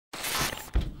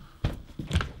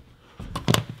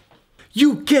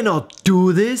You cannot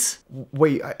do this!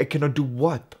 Wait, I cannot do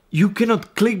what? You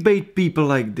cannot clickbait people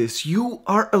like this. You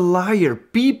are a liar.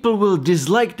 People will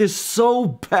dislike this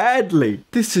so badly.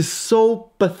 This is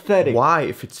so pathetic. Why,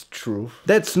 if it's true?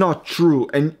 That's not true,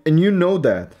 and you know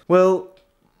that. Well,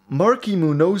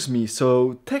 Markiplier knows me,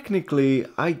 so technically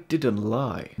I didn't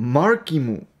lie.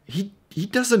 Markiplier, he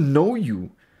doesn't know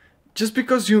you. Just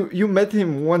because you met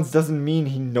him once doesn't mean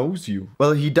he knows you.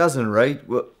 Well, he doesn't, right?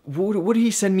 Well, would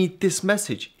he send me this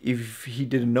message if he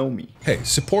didn't know me? Hey,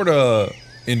 support a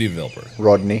indie developer.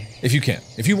 Rodney. If you can.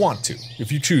 If you want to.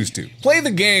 If you choose to. Play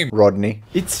the game! Rodney.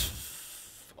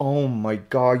 Oh my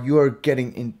god, you are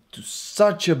getting into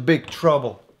such a big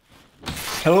trouble.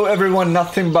 Hello everyone,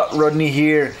 NothingButRodney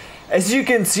here. As you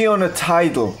can see on the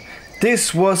title,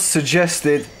 this was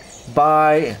suggested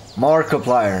by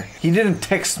Markiplier. He didn't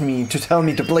text me to tell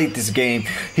me to play this game.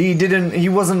 He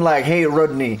wasn't like, hey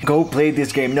Rodney, go play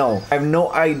this game. No, I have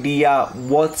no idea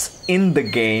what's in the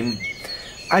game.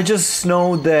 I just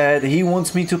know that he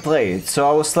wants me to play it. So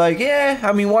I was like, yeah,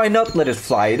 I mean, why not let it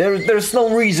fly? There's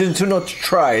no reason to not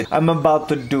try it. I'm about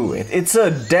to do it. It's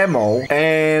a demo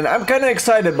and I'm kind of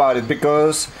excited about it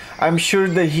because I'm sure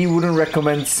that he wouldn't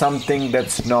recommend something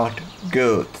that's not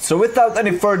good. So without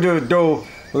any further ado,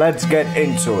 let's get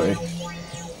into it.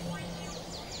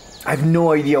 I have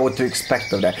no idea what to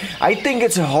expect of that. I think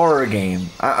it's a horror game.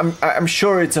 I'm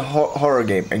sure it's a horror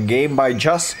game. A game by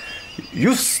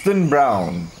Justin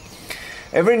Brown.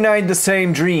 Every night the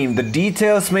same dream. The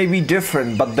details may be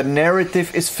different, but the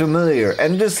narrative is familiar.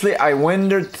 Endlessly I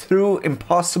wandered through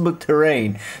impossible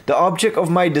terrain. The object of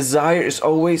my desire is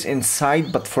always in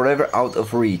sight, but forever out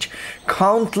of reach.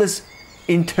 Countless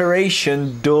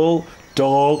iteration dull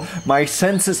my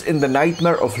senses in the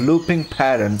nightmare of looping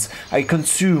patterns. I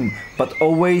consume, but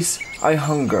always I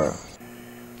hunger.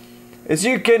 As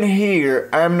you can hear,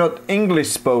 I am not English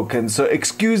spoken, so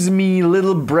excuse me,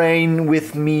 little brain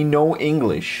with me no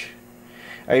English.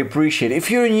 I appreciate it. If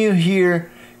you're new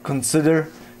here, consider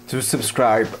to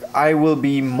subscribe. I will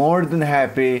be more than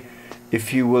happy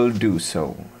if you will do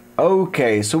so.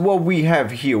 Okay, so what we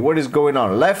have here, what is going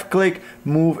on? Left click,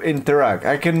 move, interact.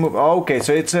 I can move. Okay,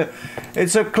 so it's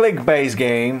a click-based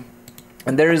game,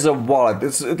 and there is a wallet.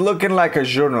 It's looking like a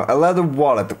journal, a leather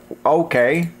wallet.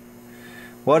 Okay.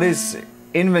 What is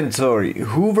inventory?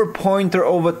 Hover pointer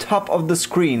over top of the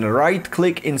screen. Right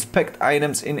click, inspect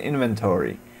items in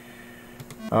inventory.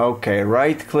 Okay,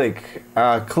 right click.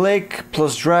 Click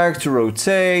plus drag to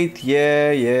rotate.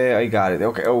 Yeah, I got it.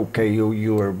 Okay,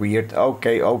 you are weird.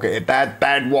 Okay,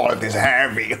 that wallet is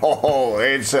heavy. Oh,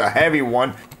 it's a heavy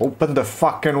one. Open the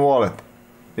fucking wallet.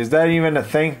 Is that even a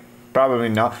thing? Probably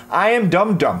not. I am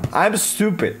dumb. I'm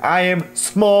stupid. I am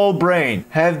small brain.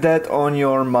 Have that on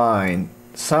your mind.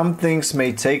 Some things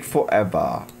may take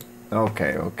forever.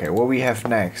 Okay, what we have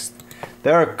next?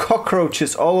 There are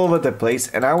cockroaches all over the place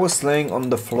and I was laying on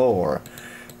the floor.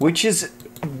 Which is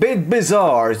a bit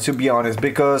bizarre, to be honest,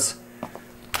 because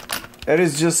it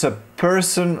is just a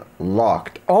person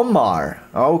locked. Omar.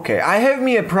 Okay, I have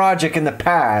me a project in the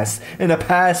past. In the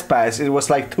past, it was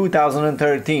like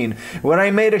 2013, when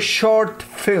I made a short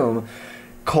film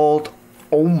called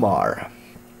Omar.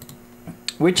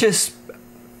 Which is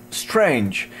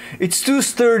strange. It's too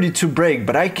sturdy to break,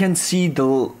 but I can see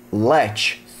the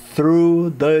latch through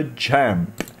the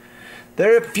jam.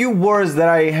 There are a few words that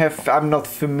I'm not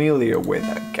familiar with.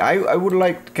 I would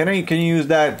like. Can you use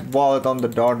that wallet on the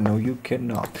door? No, you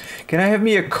cannot. Can I have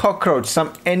me a cockroach?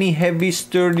 Any heavy,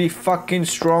 sturdy, fucking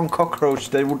strong cockroach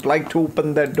that would like to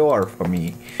open that door for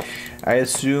me? I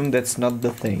assume that's not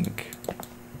the thing.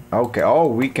 Okay, oh,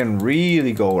 we can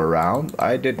really go around.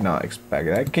 I did not expect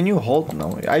that. Can you hold?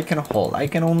 No, I can hold. I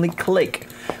can only click,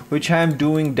 which I am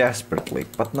doing desperately,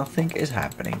 but nothing is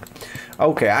happening.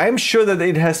 Okay, I'm sure that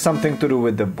it has something to do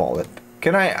with the wallet.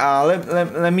 Can I,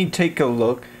 let me take a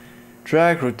look.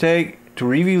 Drag, rotate to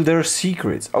reveal their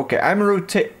secrets. Okay, I'm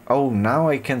rotate. Oh, now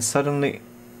I can suddenly.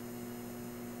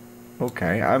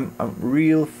 Okay, I'm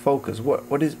real focused.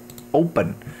 What is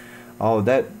open? Oh,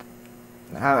 that.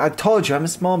 I told you, I'm a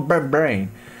small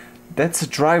brain. That's a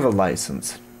driver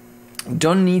license.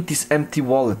 Don't need this empty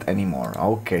wallet anymore.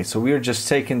 Okay, so we're just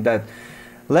taking that.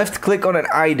 Left click on an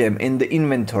item in the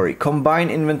inventory. Combine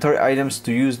inventory items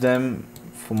to use them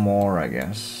for more, I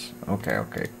guess.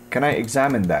 Okay. Can I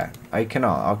examine that? I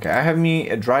cannot. Okay, I have me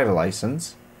a driver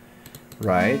license.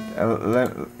 Right.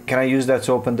 Can I use that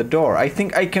to open the door? I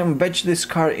think I can wedge this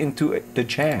car into the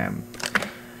jam.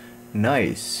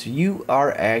 Nice. You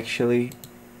are actually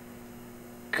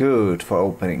good for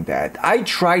opening that. I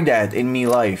tried that in me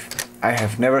life. I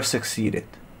have never succeeded.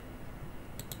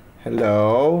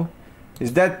 Hello?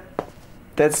 Is that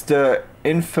That's the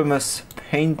infamous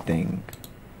painting.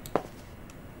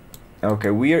 Okay,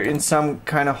 we are in some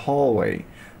kind of hallway.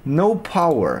 No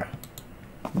power.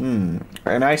 And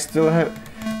I still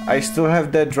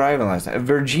have that driving license. A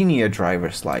Virginia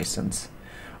driver's license.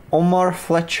 Omar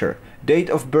Fletcher. Date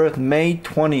of birth May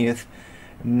 20th,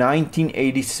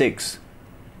 1986.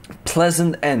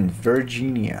 Pleasant End,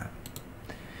 Virginia.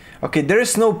 Okay, there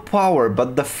is no power,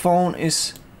 but the phone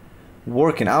is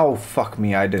working. Oh, fuck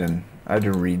me, I didn't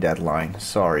read that line.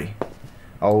 Sorry.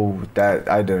 Oh, that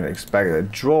I didn't expect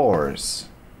it. Drawers.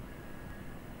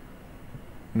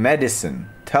 Medicine.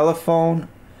 Telephone.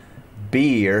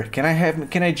 Beer. Can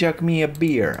I jug me a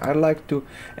beer? I'd like to.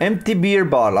 Empty beer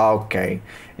bottle. Okay.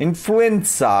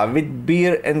 Influenza with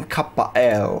beer and Kappa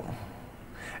L.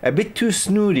 A bit too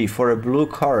snooty for a blue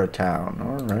collar town.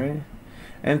 Alright.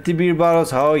 Empty beer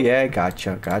bottles. Oh yeah,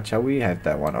 gotcha. We have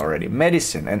that one already.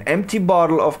 Medicine. An empty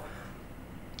bottle of.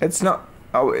 It's not.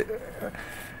 Oh.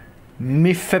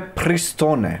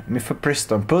 Mifepristone.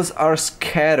 Pills are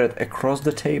scattered across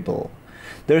the table.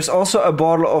 There's also a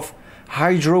bottle of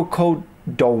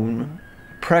hydrocodone,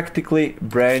 practically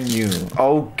brand new.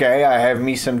 Okay, I have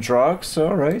me some drugs.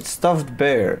 Alright. Stuffed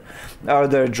bear. Are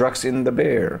there drugs in the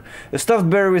bear? A stuffed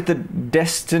bear with a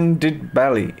distended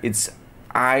belly. Its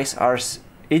eyes are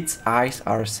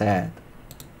sad.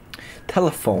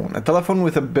 Telephone. A telephone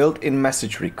with a built-in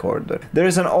message recorder. There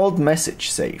is an old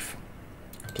message safe.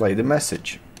 Play the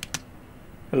message.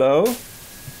 Hello?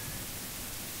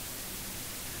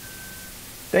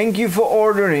 Thank you for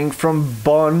ordering from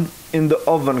Bun in the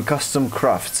Oven Custom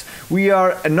Crafts. We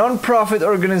are a non-profit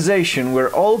organization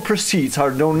where all proceeds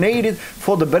are donated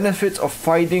for the benefits of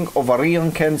fighting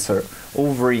ovarian cancer.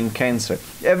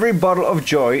 Every bottle of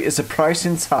joy is a price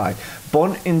inside.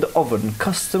 Bun in the Oven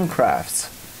Custom Crafts.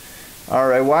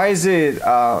 Alright, why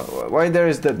there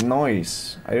is that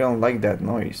noise? I don't like that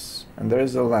noise. And there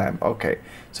is a lamp. Okay,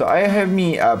 so I have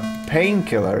me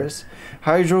painkillers,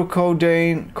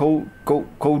 hydrocodone,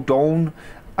 codone,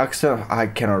 I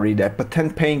cannot read that, but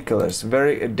 10 painkillers,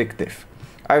 very addictive.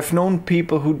 I've known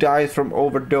people who died from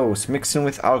overdose, mixing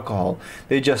with alcohol.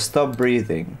 They just stop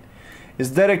breathing.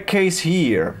 Is that a case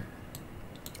here?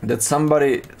 That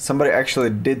somebody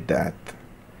actually did that?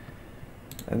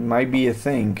 It might be a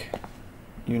thing.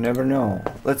 You never know.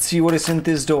 Let's see what is in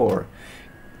this door.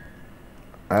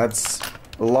 That's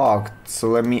locked, so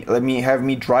let me have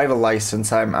me drive a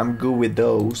license. I'm good with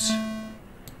those.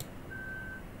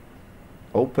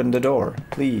 Open the door,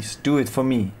 please. Do it for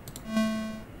me.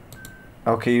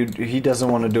 Okay, he doesn't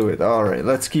want to do it. Alright,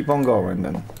 let's keep on going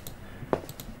then.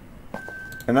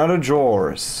 Another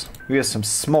drawers. We have some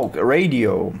smoke. A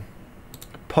radio.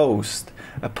 Post.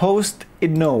 A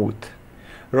post-it note.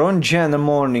 Ron Jen, the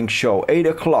morning show. 8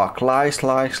 o'clock. Lies.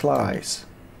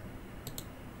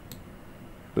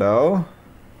 Hello?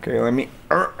 Okay, let me...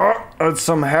 It's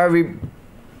some heavy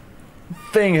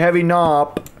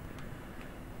knob.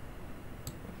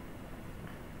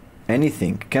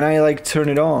 Anything. Can I like turn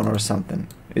it on or something?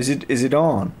 Is it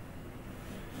on?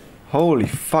 Holy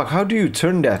fuck, how do you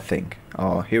turn that thing?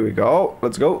 Oh, here we go.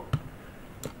 Let's go.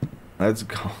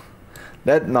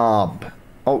 That knob.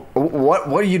 Oh, what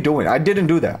are you doing? I didn't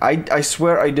do that. I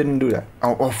swear I didn't do that.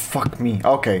 Oh fuck me.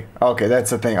 Okay,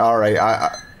 that's the thing. Alright,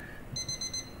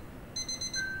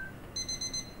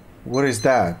 What is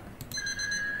that?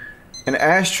 An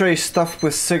ashtray stuffed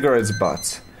with cigarettes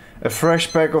butts. A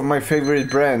fresh pack of my favorite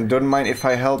brand. Don't mind if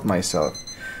I help myself.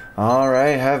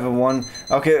 Alright, have one.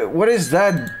 Okay, what is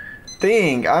that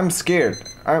thing? I'm scared.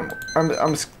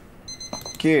 I'm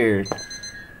scared.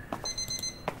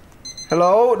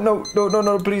 Hello? No,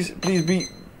 please be.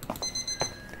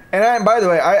 And by the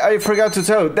way, I forgot to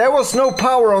tell you, there was no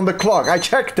power on the clock. I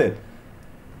checked it.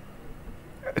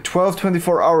 A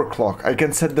 24-hour clock. I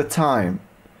can set the time.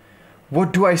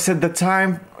 What do I set the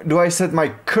time? Do I set my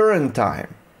current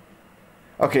time?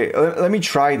 Okay, let me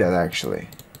try that actually.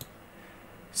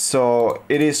 So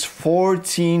it is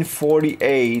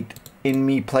 14:48 in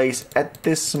me place at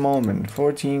this moment.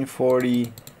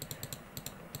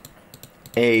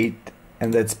 14:48,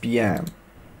 and that's PM.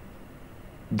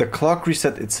 The clock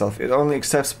reset itself. It only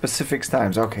accepts specific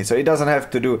times. Okay, so it doesn't have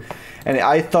to do. And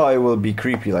I thought it would be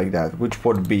creepy like that, which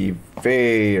would be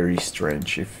very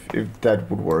strange if that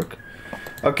would work.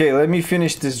 Okay, let me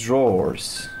finish these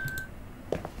drawers.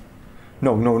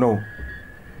 No.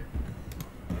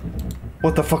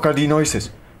 What the fuck are these noises?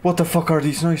 What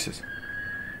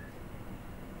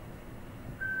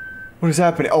is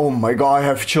happening? Oh my god, I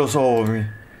have chills all over me.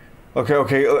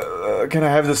 Okay, can I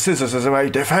have the scissors as my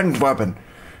defense weapon?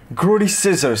 Grody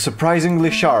scissors,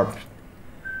 surprisingly sharp.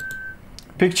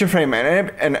 Picture frame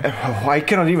and oh, I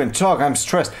cannot even talk. I'm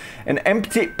stressed. An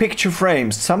empty picture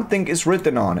frame. Something is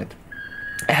written on it.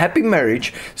 A happy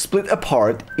marriage split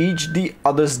apart, each the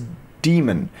other's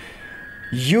demon.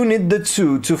 You need the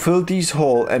two to fill these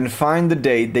hole and find the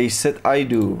date they said I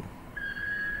do.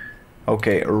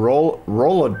 Okay,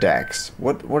 Rolodex.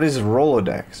 What is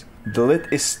Rolodex? The lid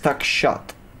is stuck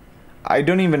shut. I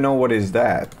don't even know what is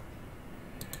that.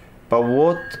 But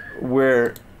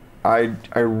I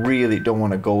really don't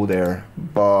want to go there.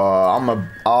 But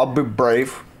I'll be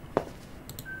brave.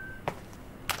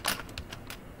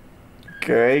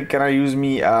 Okay, can I use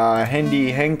me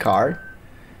handy hand card?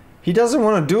 He doesn't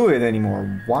want to do it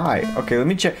anymore. Why? Okay, let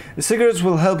me check. The cigarettes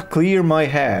will help clear my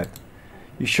head.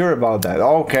 You sure about that?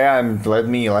 Okay, let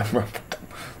me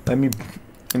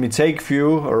take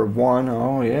few or one.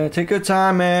 Oh yeah, take your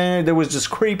time, man. There was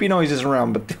just creepy noises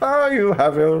around, but you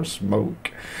have your smoke.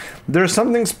 There's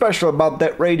something special about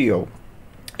that radio.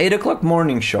 8 o'clock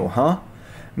morning show, huh?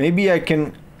 Maybe I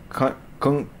can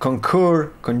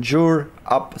conjure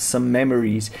up some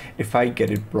memories if I get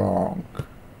it wrong.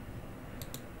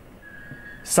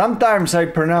 Sometimes I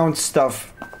pronounce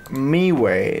stuff me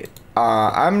way.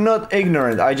 I'm not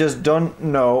ignorant, I just don't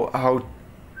know how...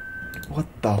 What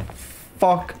the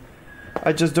fuck?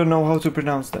 I just don't know how to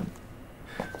pronounce them.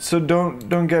 So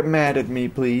don't get mad at me,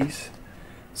 please.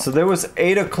 So there was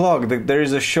 8 o'clock, there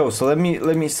is a show. So let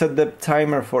me set the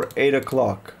timer for 8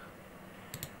 o'clock.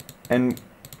 And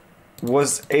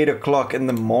was 8 o'clock in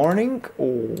the morning?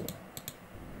 Oh.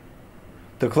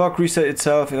 The clock reset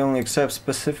itself, it only accepts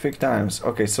specific times.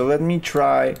 Okay, so let me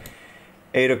try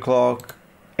 8 o'clock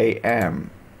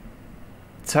a.m.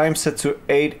 Time set to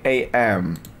 8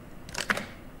 a.m.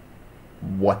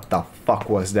 What the fuck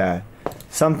was that?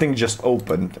 Something just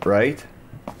opened, right?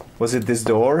 Was it this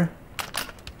door?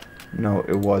 No,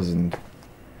 it wasn't.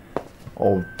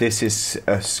 Oh, this is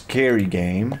a scary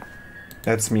game.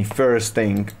 That's me first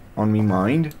thing on me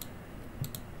mind.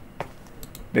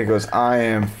 Because I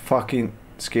am fucking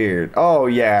scared. Oh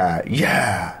yeah,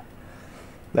 yeah.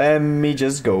 Let me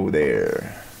just go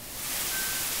there.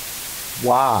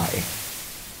 Why?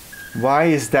 Why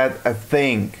is that a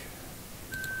thing?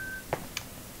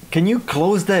 Can you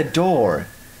close that door?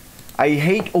 I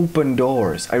hate open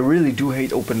doors. I really do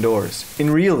hate open doors. In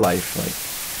real life, like.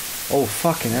 Oh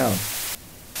fucking hell.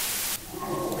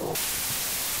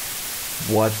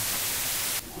 What?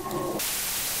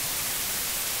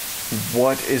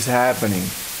 What is happening?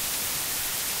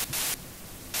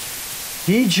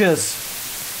 He just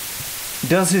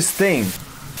does his thing.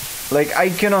 Like, I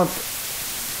cannot...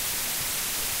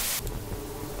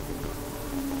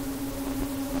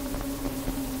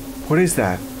 What is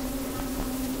that?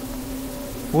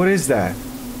 What is that?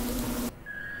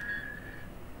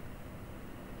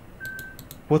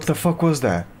 What the fuck was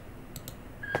that?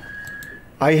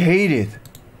 I hate it.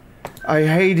 I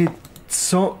hate it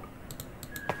so...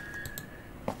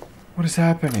 What is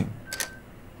happening?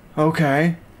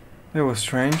 Okay. That was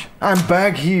strange. I'm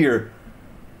back here.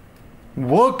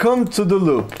 Welcome to the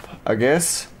loop, I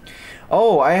guess.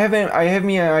 Oh, I have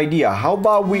me an idea. How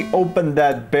about we open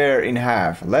that bear in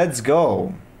half? Let's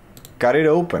go. Got it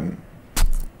open.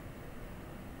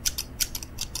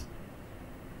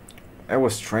 That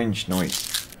was strange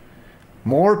noise.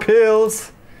 More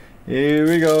pills. Here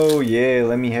we go. Yeah,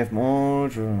 let me have more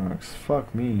drugs.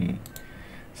 Fuck me.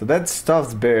 So that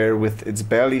stuffed bear with its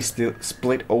belly still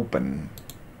split open.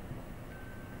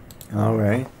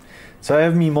 Alright. So I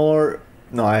have me more...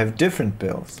 No, I have different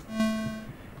pills.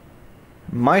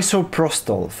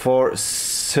 Misoprostol for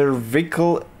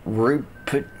cervical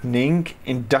ripening,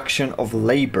 induction of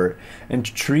labor, and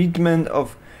treatment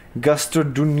of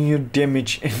gastroduodenal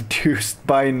damage induced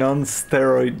by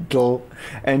non-steroidal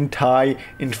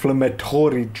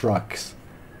anti-inflammatory drugs.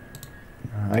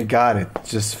 I got it.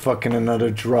 Just fucking another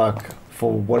drug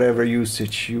for whatever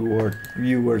usage you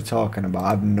were talking about.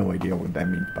 I have no idea what that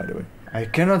means, by the way. I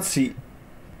cannot see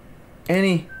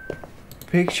any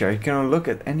picture. I cannot look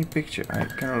at any picture. I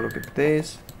cannot look at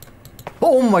this.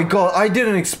 Oh my god, I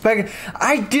didn't expect it.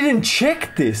 I didn't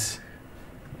check this.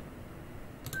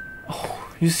 Oh,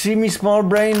 you see me, small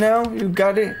brain, now? You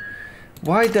got it?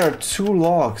 Why there are 2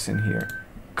 locks in here?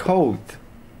 Coat.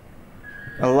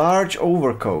 A large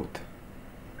overcoat.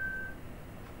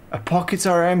 Pockets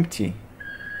are empty.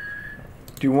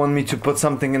 Do you want me to put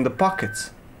something in the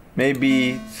pockets?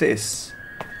 Maybe this.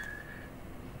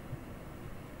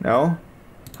 No?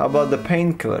 How about the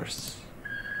painkillers?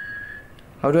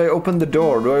 How do I open the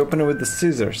door? Do I open it with the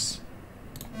scissors?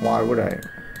 Why would I?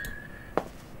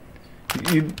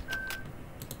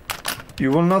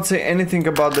 You will not say anything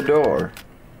about the door.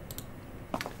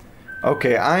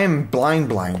 Okay, I am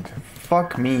blind.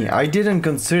 Fuck me. I didn't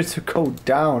consider to go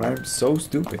down. I'm so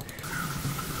stupid.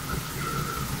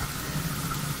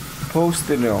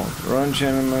 Post-it note. Run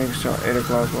channel make sure 8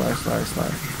 o'clock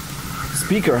slide.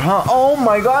 Speaker, huh? Oh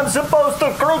my god, I'm supposed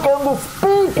to click on the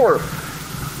speaker!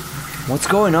 What's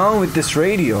going on with this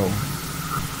radio?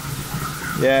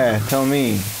 Yeah, tell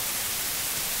me.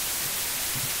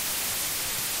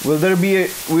 Will there be a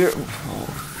weird... Oh,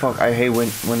 fuck, I hate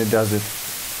when it does it.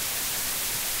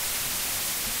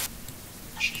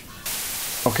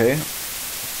 Okay.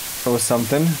 That was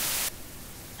something.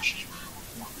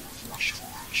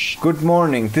 Good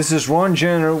morning, this is Ron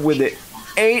Jenner with the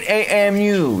 8 a.m.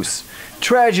 news.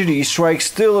 Tragedy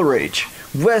strikes Stillridge,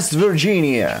 West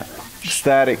Virginia.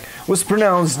 Static was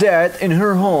pronounced dead in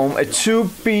her home at 2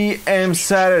 p.m.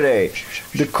 Saturday.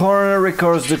 The coroner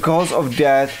records the cause of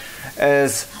death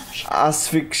as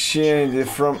asphyxia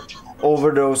from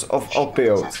overdose of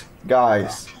opioids.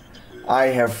 Guys, I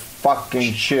have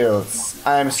fucking chills.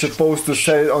 I am supposed to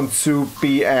set it on 2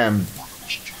 p.m.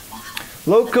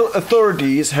 Local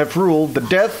authorities have ruled the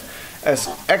death as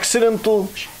accidental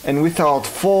and without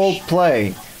foul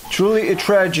play. Truly a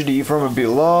tragedy from a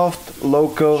beloved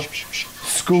local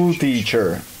school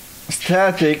teacher.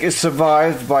 Static is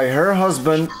survived by her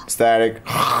husband, Static,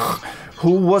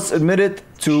 who was admitted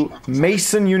to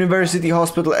Mason University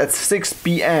Hospital at 6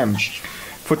 p.m.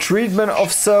 for treatment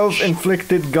of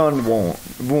self-inflicted gun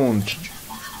wound.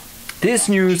 This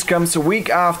news comes a week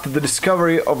after the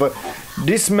discovery of a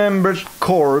dismembered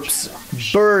corpse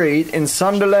buried in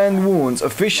Sunderland wounds,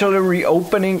 officially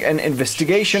reopening an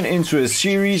investigation into a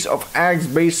series of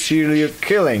axe-based serial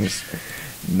killings.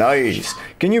 Nice.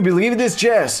 Can you believe this,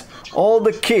 Jess? All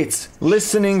the kids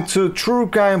listening to True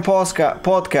Crime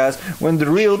podcast when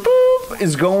the real boop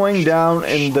is going down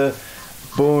in the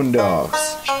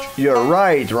boondocks. You're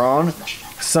right, Ron.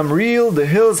 Some real The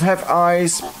Hills Have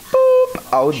Eyes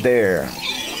boop out there.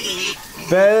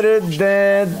 Better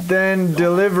than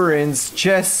Deliverance,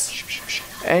 Jess.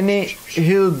 Any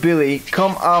hillbilly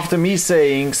come after me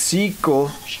saying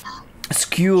sequel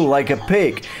skew like a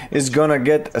pig is gonna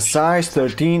get a size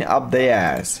 13 up the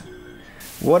ass.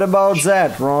 What about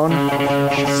that, Ron?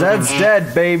 Zed's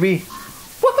dead, baby.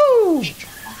 Woohoo!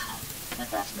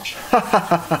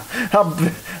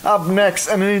 Up next,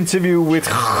 an interview with...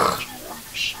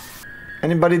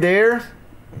 Anybody there?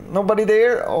 Nobody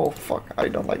there? Oh fuck, I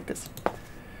don't like this.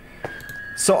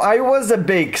 So I was a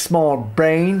big small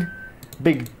brain.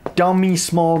 Big dummy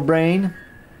small brain.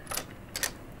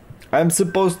 I'm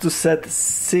supposed to set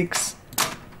 6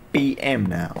 p.m.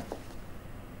 now.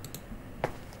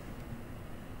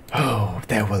 Oh,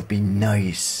 that will be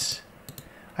nice.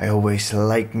 I always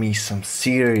like me some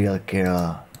serial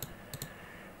killer.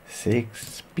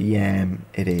 6 p.m.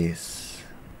 it is.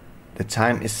 The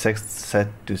time is set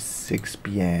to 6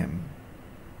 p.m.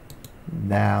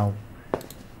 Now,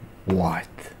 what?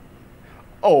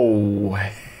 Oh,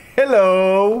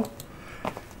 hello.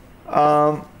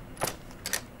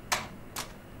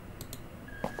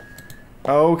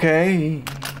 Okay.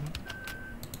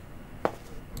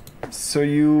 So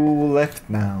you left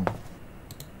now.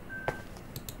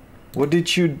 What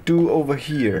did you do over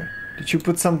here? Did you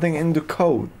put something in the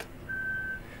coat?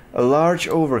 A large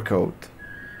overcoat.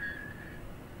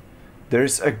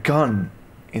 There's a gun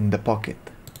in the pocket.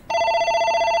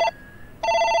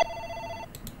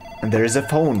 And there is a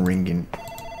phone ringing.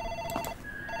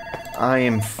 I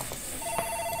am...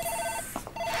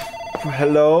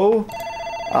 Hello?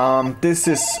 This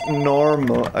is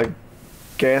normal, I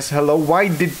guess. Hello? Why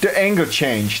did the angle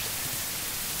change?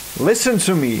 Listen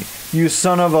to me, you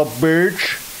son of a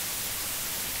bitch.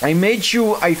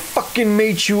 I fucking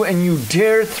made you, and you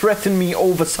dare threaten me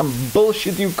over some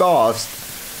bullshit you caused.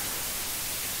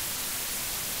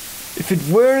 If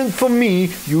it weren't for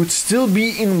me, you'd still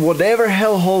be in whatever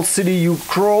hellhole city you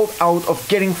crawled out of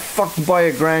getting fucked by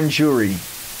a grand jury.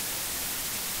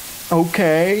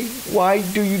 Okay, why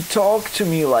do you talk to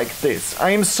me like this?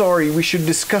 I am sorry, we should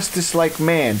discuss this like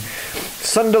men.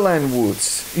 Sunderland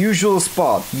Woods, usual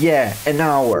spot, yeah, an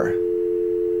hour.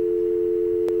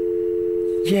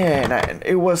 Yeah, and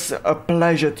it was a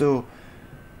pleasure to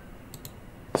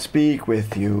speak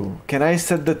with you. Can I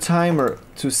set the timer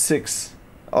to 6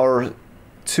 or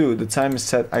 2? The time is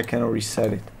set, I cannot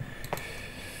reset it.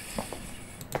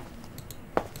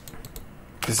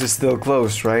 This is still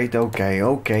closed, right?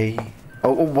 Okay.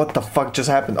 Oh, what the fuck just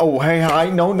happened? Oh, hey, hi.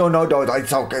 No.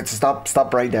 It's okay.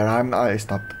 Stop right there. I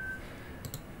stopped.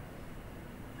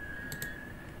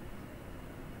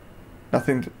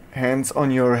 Nothing. Hands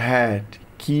on your head.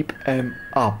 Keep 'em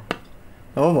up.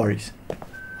 No worries.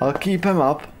 I'll keep 'em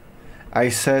up. I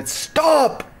said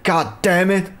stop! God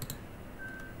damn it!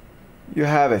 You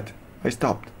have it. I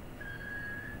stopped.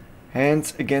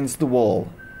 Hands against the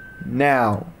wall.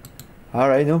 Now.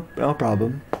 Alright, no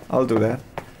problem. I'll do that.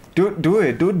 Do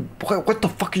it. What the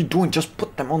fuck are you doing? Just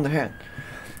put them on the head.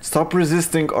 Stop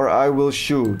resisting or I will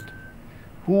shoot.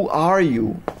 Who are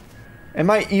you? Am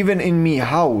I even in me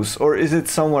house or is it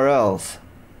somewhere else?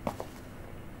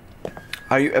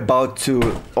 Are you about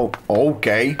to... Oh,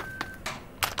 okay.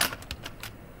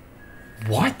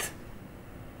 What?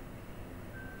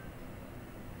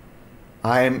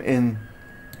 I'm in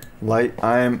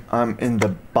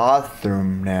the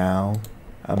bathroom now.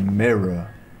 A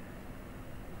mirror.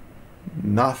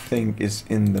 Nothing is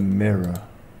in the mirror.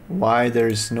 Why there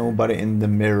is nobody in the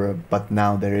mirror, but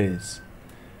now there is.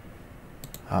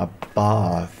 A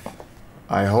bath.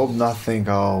 I hope nothing.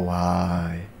 Oh,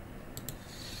 why?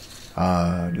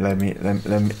 Let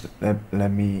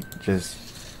me just.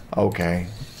 Okay.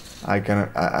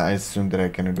 I assume that I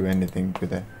cannot do anything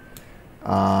with it.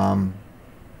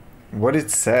 What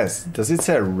it says? Does it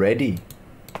say ready?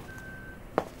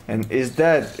 And is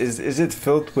it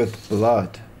filled with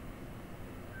blood?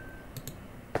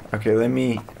 Okay, let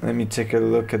me take a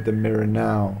look at the mirror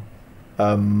now.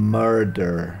 A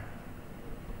murder.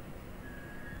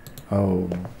 Oh.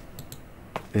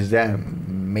 Is that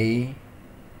me?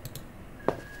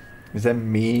 Is that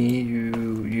me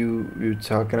you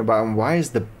talking about? And why is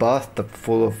the bathtub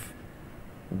full of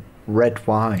red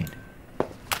wine?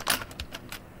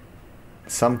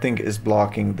 Something is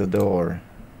blocking the door.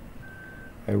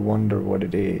 I wonder what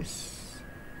it is.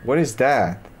 What is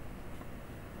that?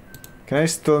 Can I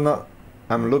still not...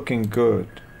 I'm looking good.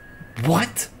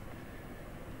 What?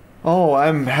 Oh,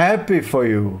 I'm happy for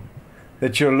you.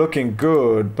 That you're looking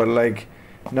good, but like...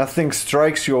 Nothing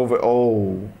strikes you over...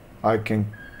 Oh, I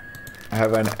can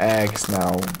have an axe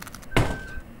now.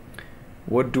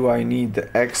 What do I need the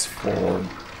axe for?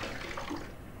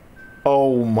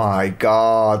 Oh my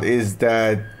god, is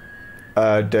that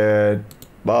a dead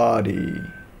body?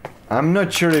 I'm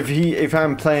not sure if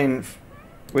I'm playing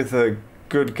with a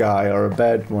good guy or a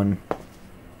bad one.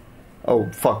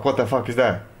 Oh fuck, what the fuck is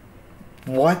that?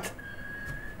 What?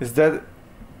 Is that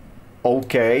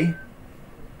okay?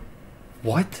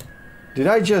 What? Did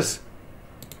I just...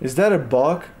 Is that a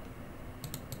bug?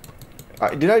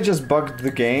 Did I just bug the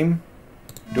game?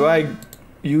 Do I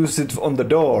use it on the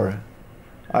door?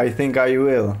 I think I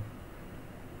will.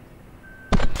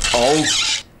 Oh.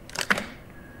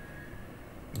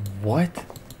 What?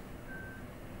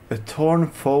 A torn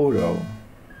photo.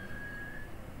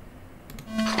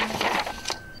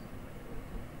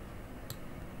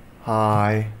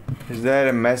 Hi. Is that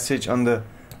a message on the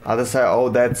other side? Oh,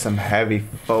 that's some heavy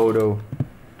photo.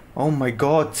 Oh my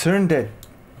god, turn that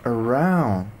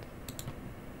around.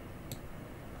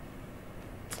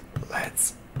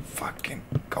 Let's fucking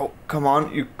go. Come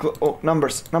on, you oh,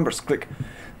 numbers, click.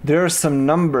 There are some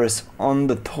numbers on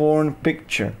the torn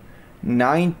picture.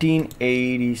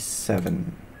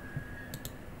 1987.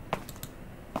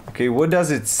 Okay, what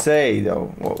does it say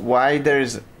though? Why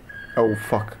there's... Oh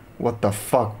fuck. What the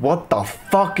fuck? What the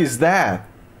fuck is that?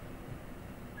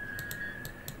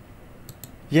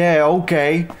 Yeah,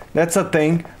 okay. That's a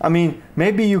thing. I mean,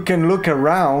 maybe you can look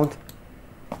around.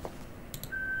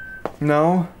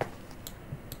 No?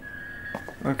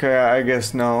 Okay, I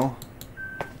guess no.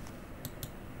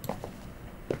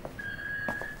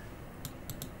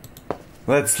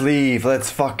 Let's leave.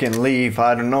 Let's fucking leave.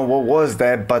 I don't know what was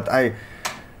that, but I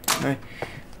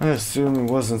assume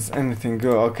it wasn't anything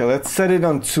good. Okay, let's set it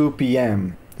on 2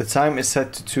 p.m. The time is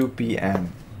set to 2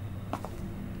 p.m.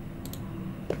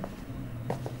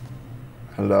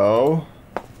 Hello?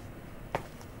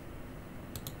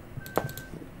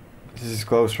 This is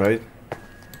close, right?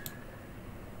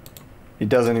 He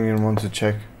doesn't even want to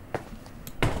check.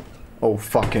 Oh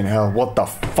fucking hell! What the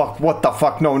fuck? What the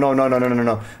fuck? No!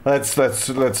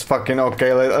 Let's fucking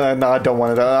okay. No, I don't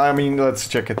want it. I mean, let's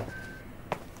check it.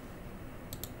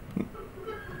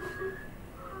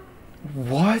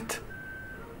 What?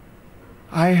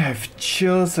 I have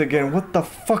chills again. What the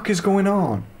fuck is going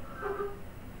on?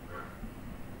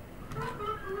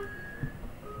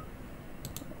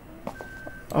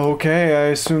 Okay, I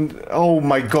assumed... Oh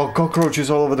my god,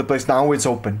 cockroaches all over the place. Now it's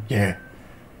open. Yeah.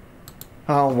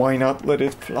 Oh, why not let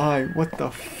it fly? What the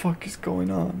fuck is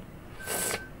going on?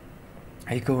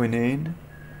 Are you going in?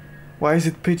 Why is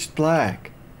it pitch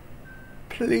black?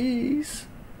 Please?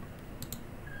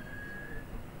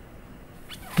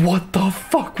 What the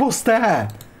fuck was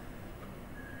that?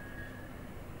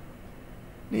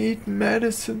 Need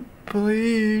medicine,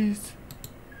 please.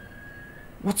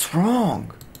 What's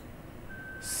wrong?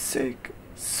 Sick.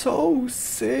 So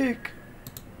sick.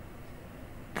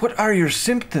 What are your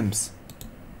symptoms?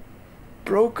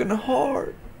 Broken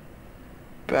heart.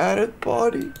 Battered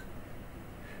body.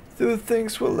 Two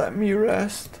things will let me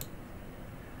rest.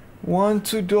 One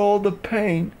to dull the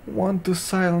pain, one to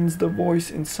silence the voice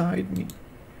inside me.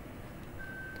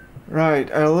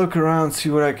 Right, I'll look around, see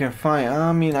what I can find.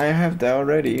 I mean, I have that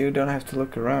already, you don't have to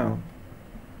look around.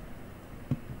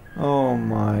 Oh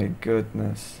my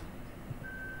goodness.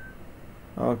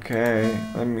 Okay,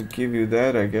 let me give you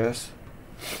that, I guess.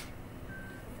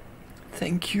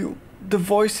 Thank you. The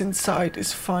voice inside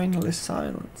is finally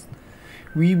silenced.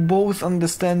 We both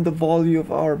understand the value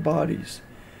of our bodies.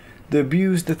 The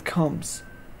abuse that comes.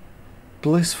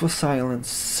 Blissful silence,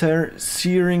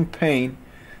 searing pain,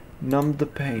 numb the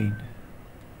pain.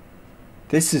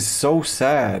 This is so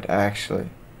sad, actually.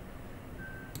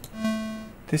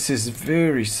 This is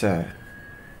very sad.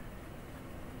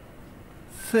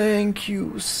 Thank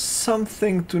you,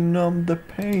 something to numb the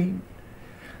pain.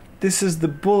 This is the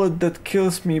bullet that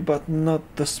kills me, but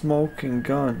not the smoking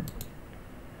gun.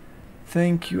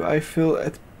 Thank you, I feel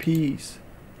at peace.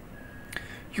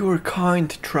 You are kind,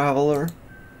 traveler.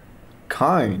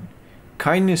 Kind?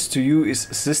 Kindness to you is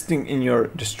assisting in your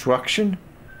destruction?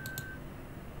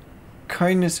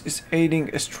 Kindness is aiding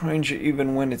a stranger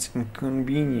even when it's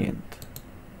inconvenient.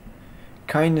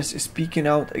 Kindness is speaking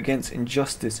out against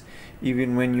injustice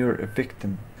even when you're a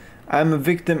victim. I'm a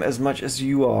victim as much as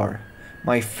you are.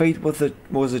 My fate was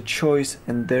a choice,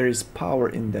 and there is power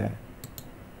in that.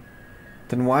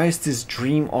 Then why is this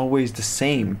dream always the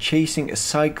same, chasing a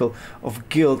cycle of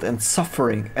guilt and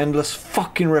suffering, endless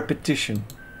fucking repetition?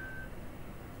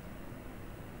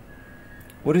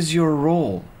 What is your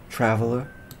role,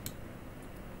 traveler?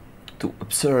 To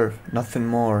observe, nothing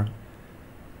more.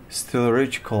 Still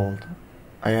rich called.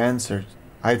 I answered.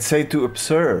 I'd say to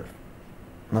observe,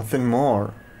 nothing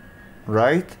more.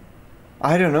 Right?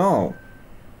 I don't know.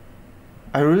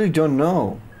 I really don't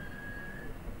know.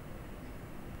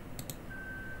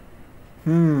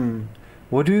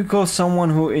 What do you call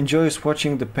someone who enjoys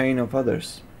watching the pain of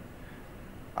others?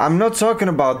 I'm not talking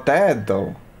about that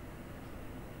though.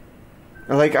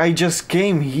 Like, I just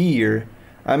came here.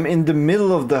 I'm in the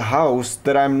middle of the house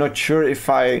that I'm not sure if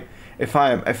I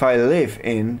live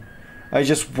in. I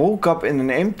just woke up in an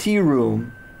empty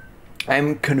room.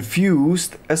 I'm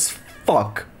confused as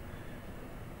fuck.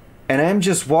 And I'm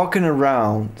just walking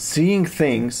around, seeing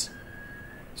things.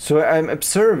 So I'm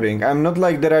observing. I'm not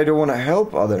like that I don't want to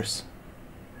help others.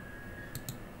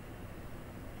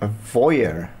 A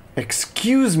voyeur.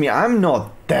 Excuse me, I'm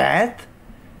not that.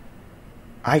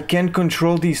 I can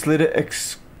control these little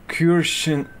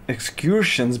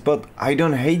excursions, but I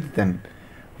don't hate them.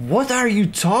 What are you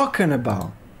talking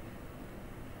about?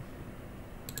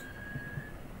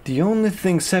 The only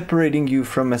thing separating you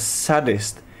from a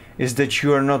sadist is that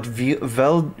you are not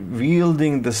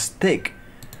wielding the stick.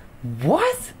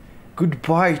 What?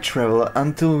 Goodbye, traveler,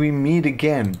 until we meet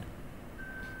again.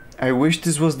 I wish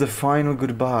this was the final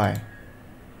goodbye.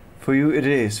 For you it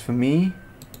is. For me,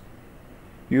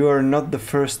 you are not the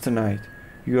first tonight.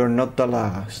 You are not the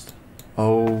last.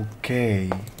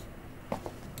 Okay.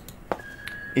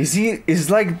 Is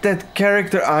like that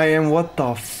character I am. What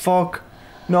the fuck?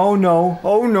 No, no.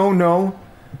 Oh, no, no.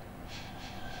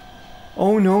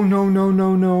 Oh, no, no, no,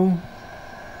 no, no.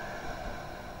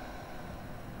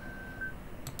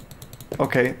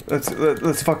 Okay,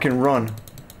 let's fucking run.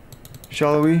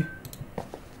 Shall we?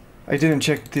 I didn't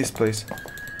check this place.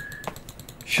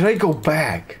 Should I go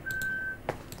back?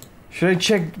 Should I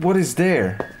check what is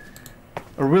there?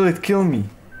 Or will it kill me?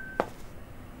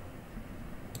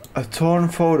 A torn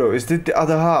photo. Is this the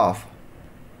other half?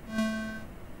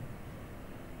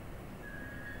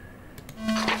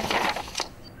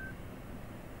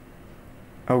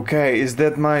 Okay, is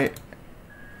that my...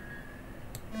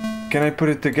 Can I put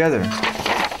it together?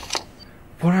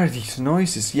 What are these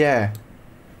noises? Yeah,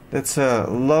 that's a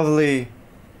lovely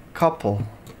couple.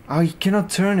 I cannot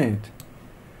turn it.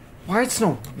 Why it's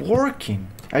not working?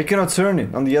 I cannot turn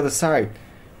it on the other side.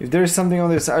 If there is something on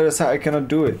this other side, I cannot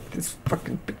do it. This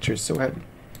fucking picture is so heavy.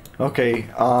 Okay,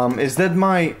 is that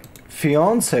my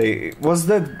fiance? Was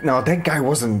that... No, that guy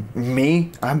wasn't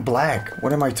me. I'm black.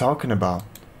 What am I talking about?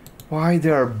 Why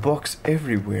there are books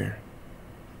everywhere?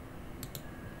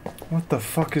 What the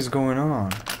fuck is going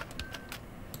on?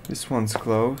 This one's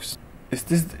closed. Is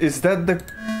that the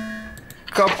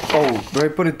cup? Oh, do I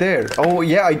put it there? Oh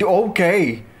yeah, I do.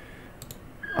 Okay,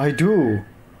 I do.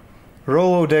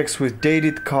 Rolodex with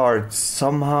dated cards.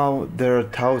 Somehow there are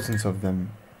thousands of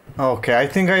them. Okay, I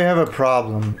think I have a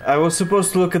problem. I was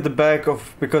supposed to look at the back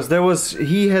of, because there was,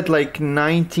 he had like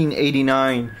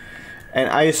 1989, and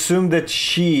I assumed that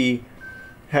she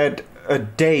had a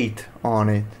date on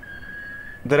it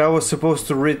that I was supposed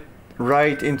to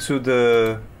write into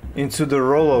the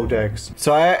Rolodex.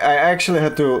 So I actually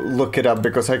had to look it up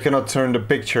because I cannot turn the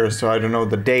picture, so I don't know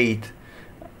the date.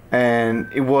 And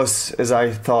it was, as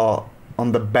I thought,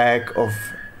 on the back of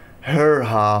her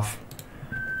half.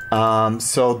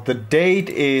 So the date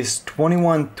is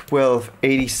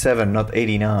 21/12/87, not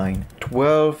 89.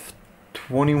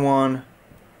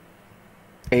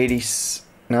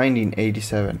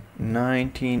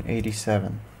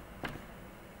 1987.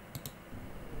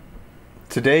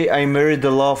 Today I married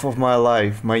the love of my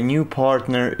life. My new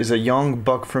partner is a young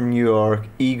buck from New York,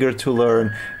 eager to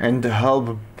learn and to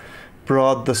help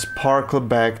brought the sparkle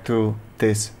back to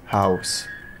this house.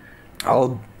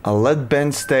 I'll let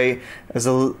Ben stay as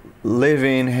a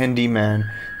live-in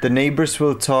handyman. The neighbors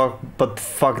will talk, but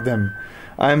fuck them.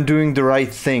 I'm doing the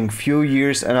right thing. Few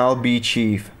years and I'll be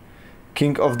chief.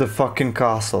 King of the fucking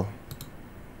castle.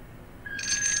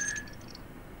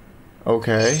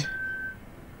 Okay.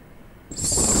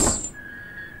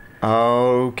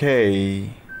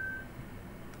 Okay.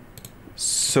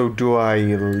 So do I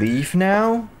leave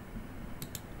now?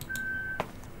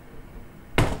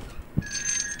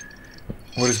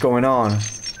 What is going on?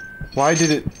 Why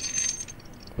did it...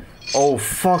 Oh,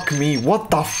 fuck me. What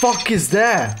the fuck is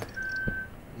that?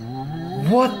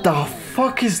 What the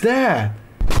fuck is that?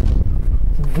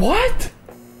 What?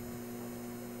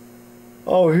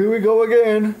 Oh, here we go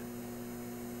again.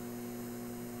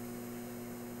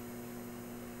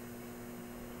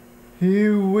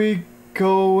 Here we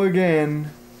go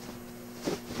again.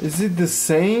 Is it the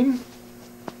same?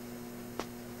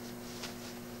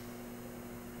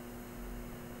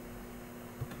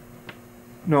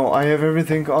 No, I have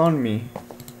everything on me.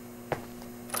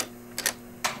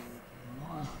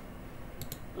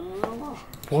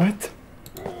 What?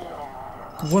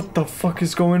 What the fuck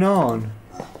is going on?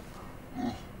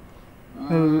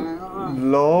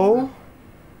 Hello?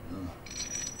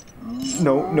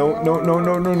 No.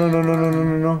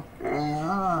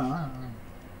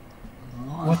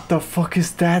 What the fuck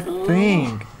is that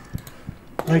thing?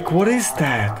 Like, what is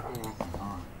that?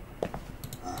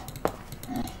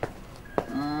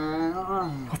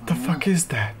 What the fuck is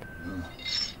that?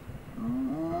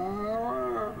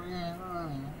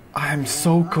 I'm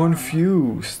so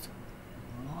confused.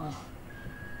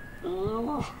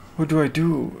 What do I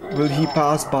do? Will he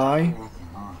pass by?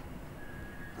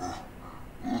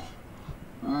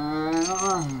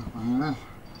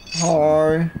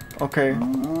 Hi. Okay.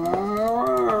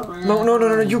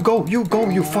 No, you go,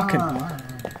 you fucking...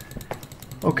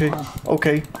 Okay.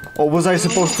 Oh, was I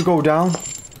supposed to go down?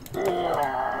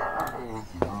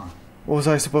 What was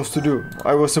I supposed to do?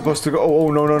 I was supposed to go...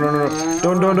 Oh, no.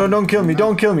 Don't kill me,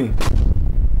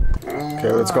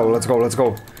 Okay, let's go.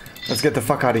 Let's get the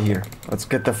fuck out of here.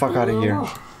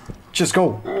 Just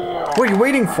go. What are you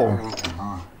waiting for?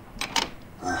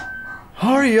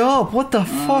 Hurry up, what the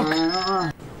fuck?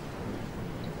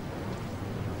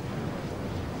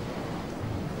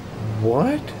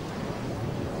 What?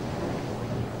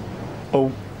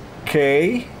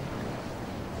 Okay.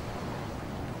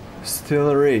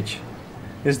 Still rich.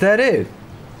 Is that it?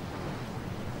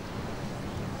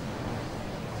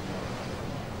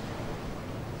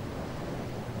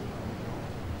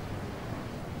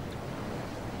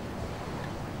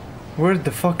 Where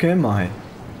the fuck am I?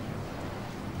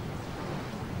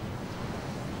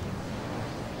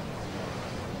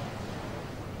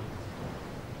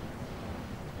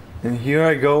 And here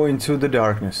I go into the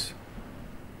darkness.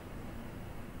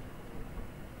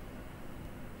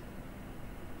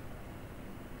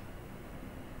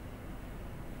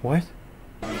 What?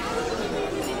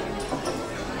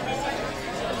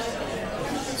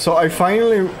 So I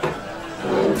finally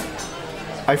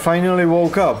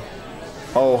woke up.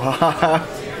 Oh, haha.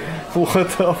 What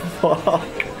the fuck?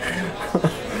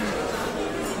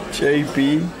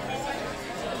 JP.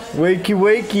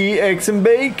 Wakey, eggs and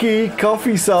bakey,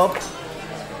 coffee's up.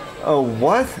 Oh,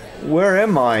 what? Where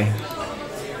am I?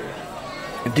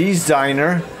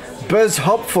 Designer, best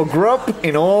hop for grub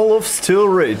in all of Still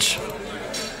Rich.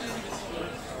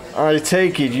 I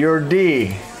take it you're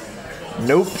D.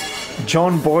 Nope.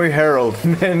 John Boy Harold,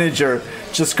 manager.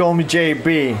 Just call me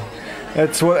JB.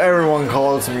 That's what everyone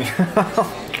calls me.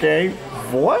 Okay,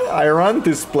 what? I run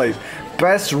this place.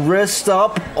 Best rest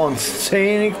stop on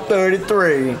Scenic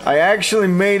 33. I actually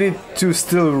made it to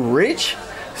Still Rich.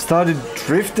 Started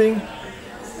drifting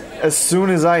as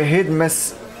soon as I hit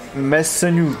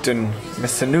Messanewton.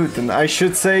 I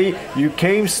should say you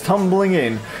came stumbling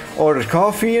in, ordered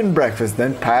coffee and breakfast,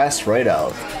 then passed right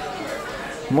out.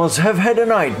 Must have had a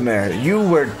nightmare. You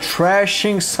were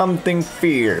trashing something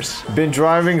fierce. Been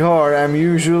driving hard. I'm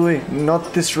usually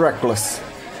not this reckless.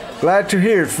 Glad to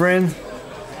hear it, friend.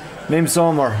 Name's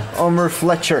Omar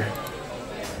Fletcher.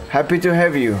 Happy to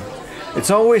have you. It's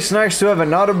always nice to have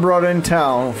another brother in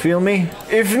town, feel me?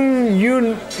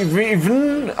 Even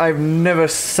I've never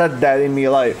said that in my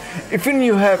life. If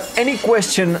you have any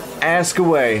question, ask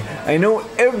away. I know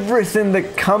everything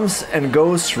that comes and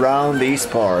goes round these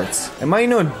parts. Am I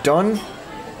not done?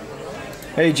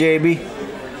 Hey JB.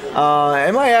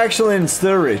 Am I actually in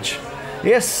Sturridge?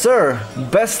 Yes sir,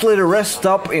 best little rest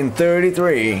stop in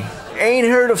 33. Ain't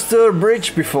heard of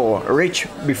Sturridge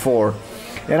before.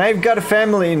 And I've got a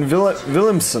family in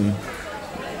Williamson.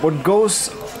 What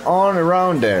goes on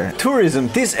around there? Tourism.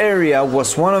 This area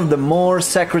was one of the more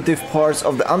secretive parts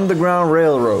of the Underground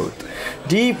Railroad.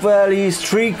 Deep valleys,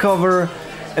 tree cover,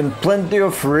 and plenty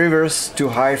of rivers to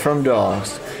hide from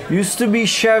dogs. Used to be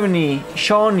Shawnee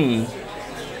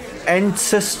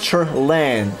ancestor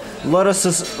land. Lot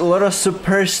of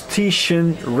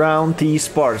superstition around these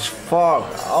parts. Fuck.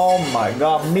 Oh my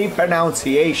god, me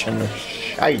pronunciation.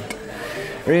 Shite.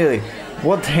 Really,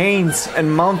 what hanes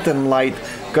and mountain light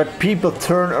got people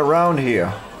turned around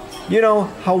here? You know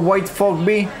how white folk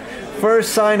be?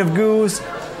 First sign of goose,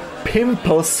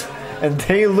 pimples, and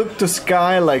they look to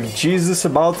sky like Jesus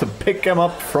about to pick them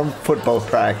up from football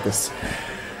practice.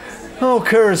 Oh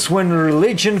curse, when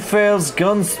religion fails,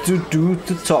 guns do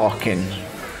the talking.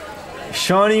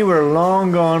 Shawnee were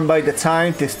long gone by the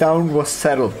time this town was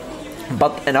settled,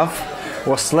 but enough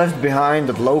was left behind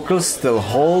that locals still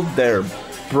hold their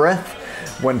breath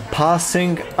when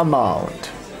passing a mound.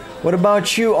 What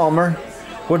about you, Omar?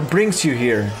 What brings you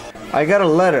here? I got a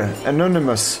letter,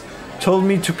 anonymous, told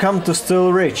me to come to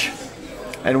Sturridge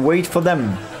and wait for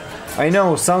them. I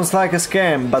know, sounds like a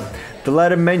scam, but the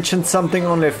letter mentioned something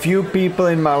only a few people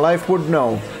in my life would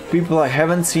know, people I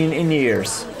haven't seen in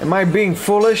years. Am I being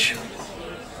foolish?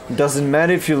 Doesn't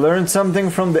matter if you learn something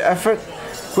from the effort.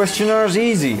 Questionnaires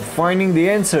easy, finding the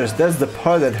answers, that's the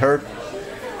part that hurt.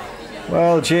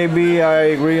 Well, JB,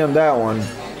 I agree on that one.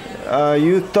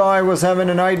 You thought I was having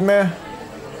a nightmare?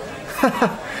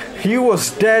 You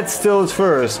was dead still at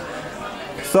first.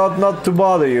 Thought not to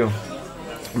bother you.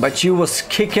 But you was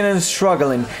kicking and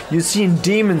struggling. You seen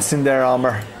demons in there,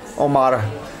 Omar.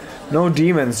 No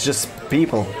demons, just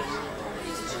people.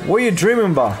 What are you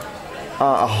dreaming about?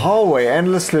 A hallway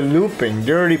endlessly looping,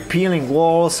 dirty peeling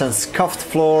walls and scuffed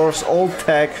floors, old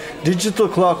tech, digital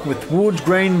clock with wood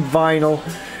grain vinyl,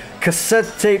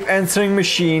 cassette tape answering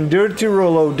machine, dirty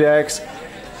Rolodex,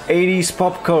 80s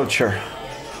pop culture.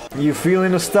 You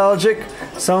feeling nostalgic?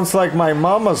 Sounds like my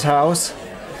mama's house.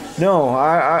 No,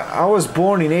 I was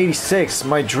born in 86.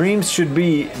 My dreams should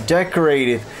be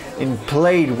decorated and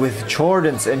played with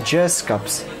Jordans and jazz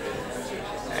cups.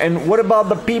 And what about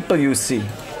the people you see?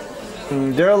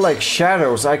 They're like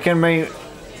shadows. I can make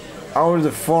out of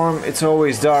the form. It's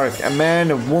always dark. A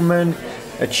man, a woman,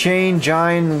 a chain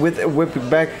giant with a whip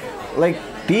back. Like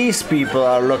these people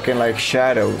are looking like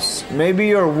shadows. Maybe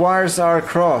your wires are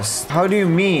crossed. How do you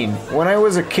mean? When I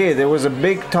was a kid, there was a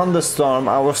big thunderstorm.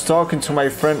 I was talking to my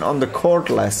friend on the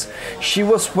cordless. She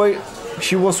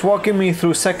was walking me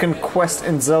through second quest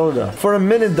in Zelda. For a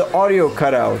minute the audio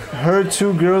cut out. Heard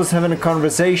two girls having a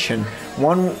conversation.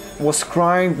 One was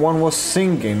crying, one was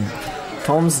singing.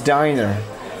 Tom's Diner.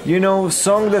 You know,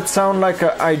 song that sound like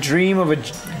I dream of a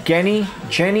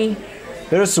Jenny?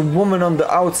 There's a woman on the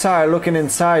outside looking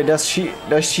inside. Does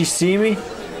she see me?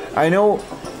 I know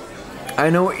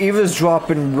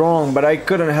eavesdropping wrong, but I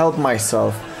couldn't help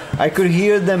myself. I could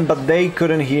hear them, but they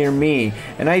couldn't hear me.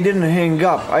 And I didn't hang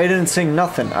up. I didn't say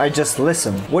nothing. I just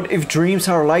listened. What if dreams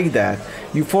are like that?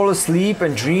 You fall asleep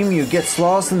and dream you get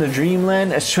lost in the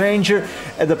dreamland, a stranger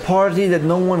at the party that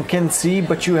no one can see,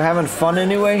 but you having fun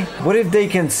anyway? What if they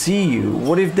can see you?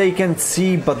 What if they can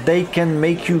see, but they can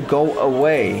make you go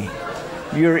away?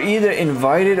 You're either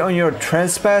invited or you're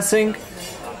trespassing.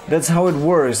 That's how it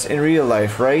works in real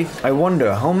life, right? I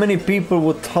wonder how many people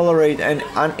would tolerate an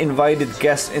uninvited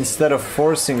guest instead of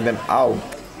forcing them out.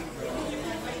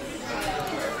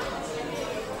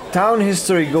 Town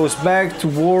history goes back to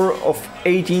War of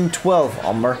 1812,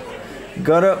 Omar.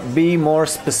 Gotta be more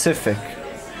specific.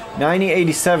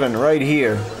 1987, right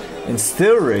here. In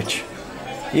Sturridge.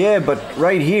 Yeah, but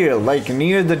right here, like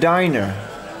near the diner.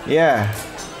 Yeah.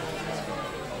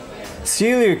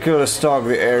 Serial killer stalked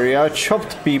the area,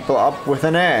 chopped people up with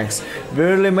an axe,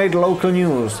 barely made local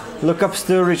news. Look up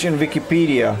Sturridge in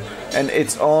Wikipedia, and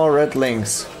it's all red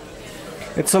links.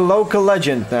 It's a local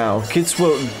legend now. Kids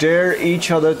will dare each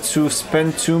other to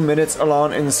spend 2 minutes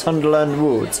alone in Sunderland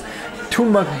woods.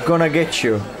 Tumak gonna get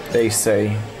you, they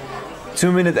say.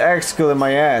 2-minute egg skill in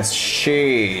my ass.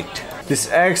 Shit. This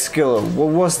egg skill, what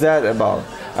was that about?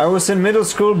 I was in middle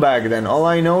school back then. All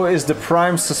I know is the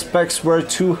prime suspects were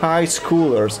 2 high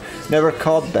schoolers. Never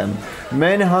caught them.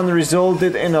 Manhunt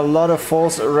resulted in a lot of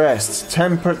false arrests,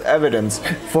 tampered evidence,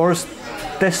 forced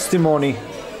testimony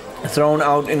thrown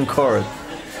out in court.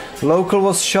 Local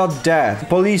was shot dead.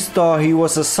 Police thought he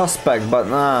was a suspect, but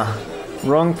nah.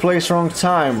 Wrong place, wrong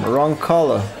time, wrong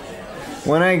color.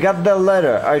 When I got that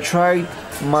letter, I tried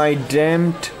my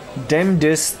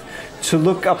damnedest to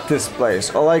look up this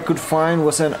place. All I could find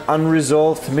was an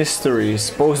unresolved mystery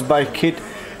posed by Kit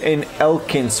in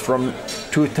Elkins from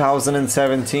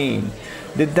 2017.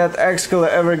 Did that ex-killer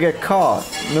ever get caught?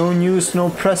 No news, no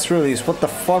press release. What the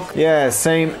fuck? Yeah,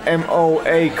 same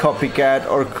MOA copycat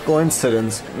or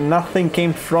coincidence. Nothing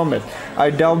came from it. I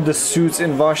doubt the suits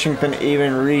in Washington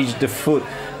even reached the foot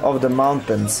of the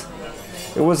mountains.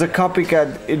 It was a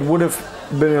copycat, it would have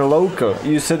been a local.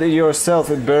 You said it yourself,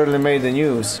 it barely made the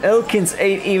news. Elkins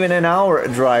ain't even an hour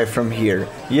drive from here.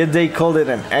 Yet they called it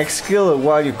an ex-killer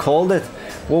while you called it.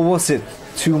 What was it?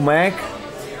 2 Mac?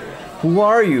 Who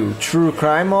are you? True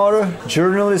crime author?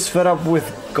 Journalist fed up with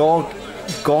gawker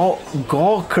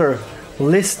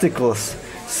listicles?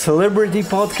 Celebrity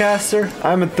podcaster?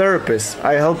 I'm a therapist.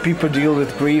 I help people deal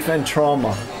with grief and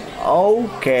trauma.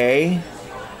 Okay.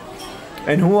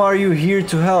 And who are you here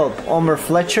to help? Omer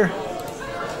Fletcher?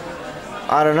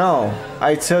 I don't know.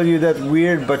 I tell you that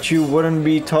weird, but you wouldn't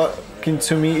be talking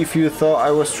to me if you thought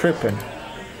I was tripping.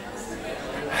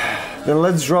 Then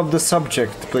let's drop the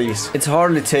subject, please. It's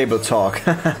hardly table talk.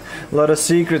 A lot of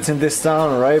secrets in this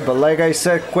town, right? But like I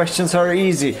said, questions are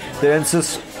easy. The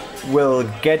answers will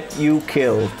get you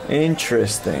killed.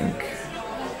 Interesting.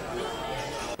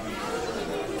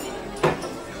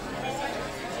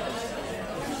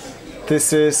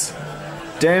 This is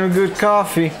damn good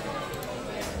coffee.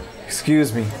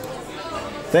 Excuse me.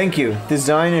 Thank you. This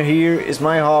diner here is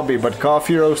my hobby, but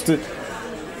coffee roasted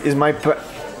is my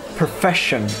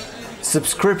profession.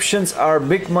 Subscriptions are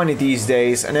big money these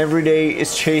days, and every day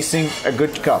is chasing a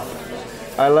good cup.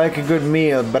 I like a good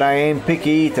meal, but I ain't picky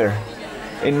eater.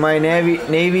 In my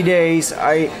Navy days,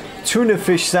 I tuna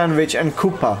fish sandwich and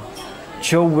kupa.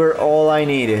 Joe were all I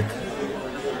needed.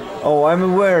 Oh, I'm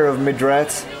aware of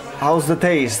midrats. How's the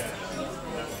taste?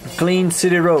 Clean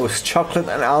city roast, chocolate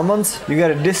and almonds? You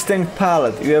got a distinct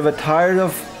palate. You ever tired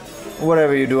of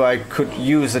whatever you do? I could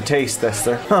use a taste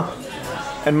tester. Huh.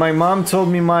 And my mom told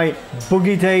me my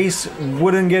boogie taste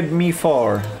wouldn't get me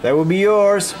far. That will be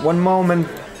yours. One moment.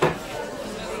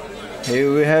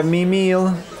 Here we have me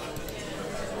meal.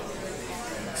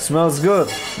 Smells good.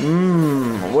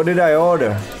 What did I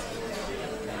order?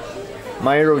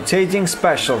 My rotating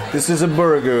special. This is a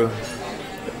burger.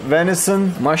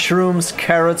 Venison, mushrooms,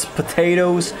 carrots,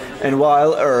 potatoes, and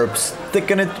wild herbs.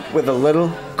 Thicken it with a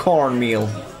little cornmeal.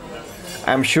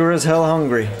 I'm sure as hell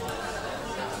hungry.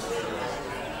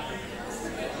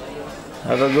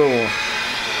 Have a good one.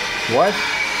 What?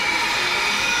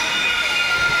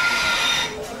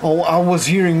 Oh, I was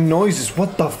hearing noises.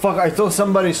 What the fuck? I thought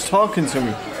somebody's talking to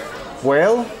me.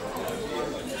 Well,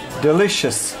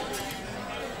 delicious.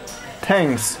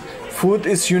 Thanks. Food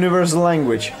is universal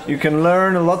language. You can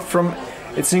learn a lot from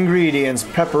its ingredients,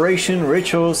 preparation,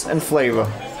 rituals, and flavor.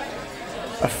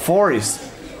 A forest.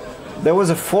 There was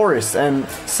a forest and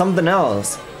something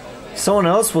else. Someone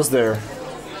else was there.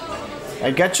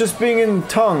 I got you speaking in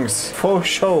tongues. For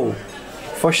show.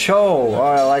 For show.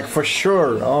 Like for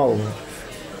sure. Oh,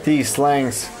 these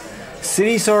slangs.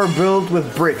 Cities are built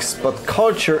with bricks, but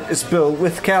culture is built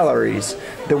with calories.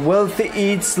 The wealthy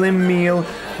eat slim meal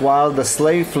while the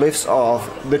slave lives off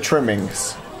the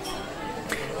trimmings.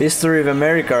 History of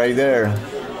America right there.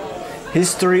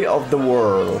 History of the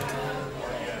world.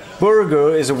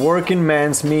 Burger is a working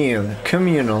man's meal,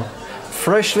 communal.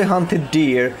 Freshly hunted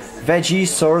deer, veggies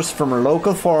sourced from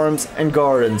local farms and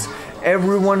gardens.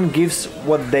 Everyone gives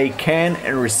what they can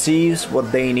and receives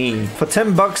what they need. For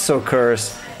 $10, so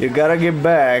curse. You gotta give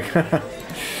back.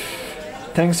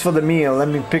 Thanks for the meal. Let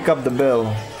me pick up the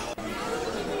bill.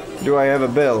 Do I have a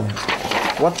bill?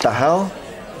 What the hell?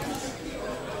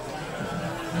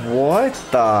 What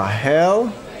the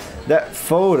hell? That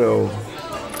photo.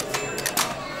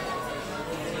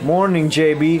 Morning,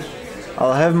 JB.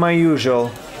 I'll have my usual.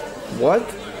 What?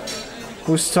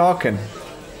 Who's talking?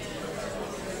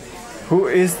 Who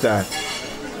is that?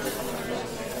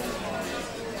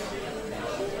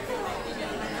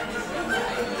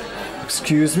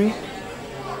 Excuse me?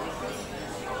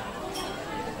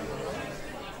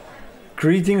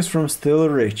 Greetings from Still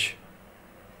Rich.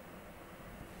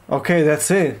 Okay, that's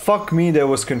it. Fuck me, that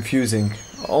was confusing.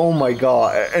 Oh my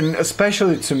god. And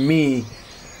especially to me,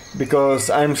 because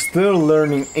I'm still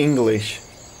learning English,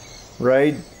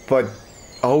 right? But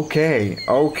okay.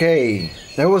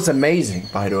 That was amazing,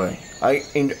 by the way.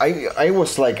 I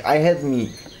was like, I had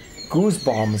me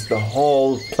goosebumps the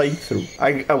whole playthrough.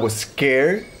 I was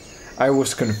scared. I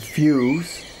was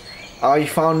confused. I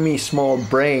found me small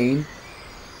brain.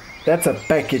 That's a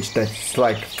package that's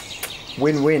like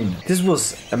win-win. This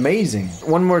was amazing.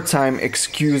 One more time,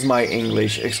 excuse my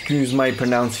English, excuse my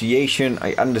pronunciation.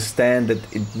 I understand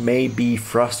that it may be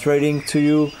frustrating to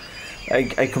you.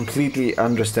 I completely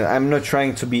understand. I'm not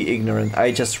trying to be ignorant.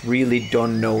 I just really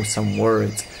don't know some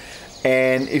words.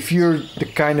 And if you're the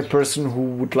kind of person who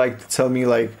would like to tell me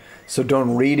like, so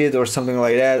don't read it or something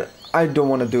like that, I don't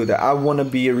want to do that. I want to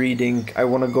be reading. I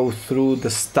want to go through the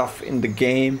stuff in the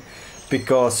game,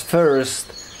 because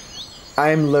first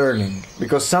I'm learning.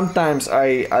 Because sometimes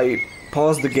I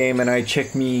pause the game and I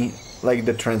check me like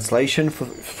the translation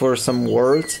for some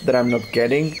words that I'm not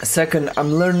getting. Second,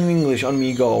 I'm learning English on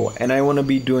me go, and I want to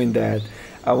be doing that.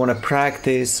 I want to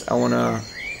practice. I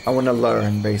want to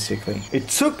learn, basically. It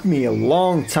took me a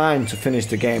long time to finish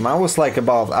the game. I was like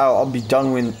I'll be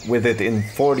done with it in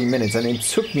 40 minutes, and it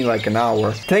took me like an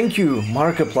hour. Thank you,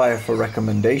 Markiplier, for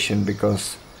recommendation,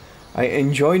 because I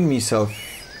enjoyed myself.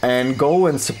 And go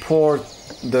and support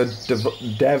the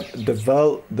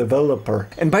developer.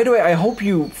 And by the way, I hope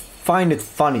you find it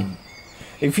funny.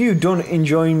 If you don't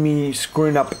enjoy me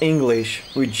screwing up English,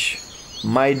 which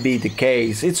might be the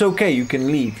case, it's okay, you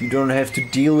can leave. You don't have to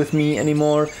deal with me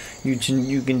anymore. You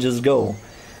can just go.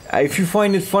 If you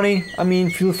find it funny, I mean,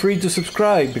 feel free to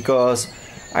subscribe, because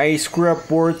I screw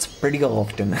up words pretty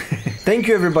often. Thank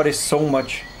you everybody so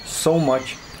much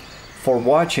for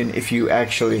watching, if you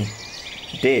actually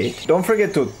did. Don't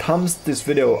forget to thumbs this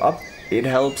video up. It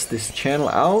helps this channel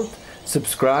out.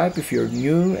 Subscribe if you're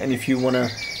new, and if you wanna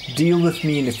deal with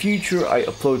me in the future, I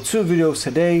upload 2 videos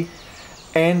a day.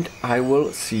 And I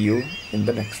will see you in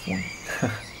the next one.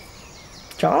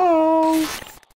 Ciao!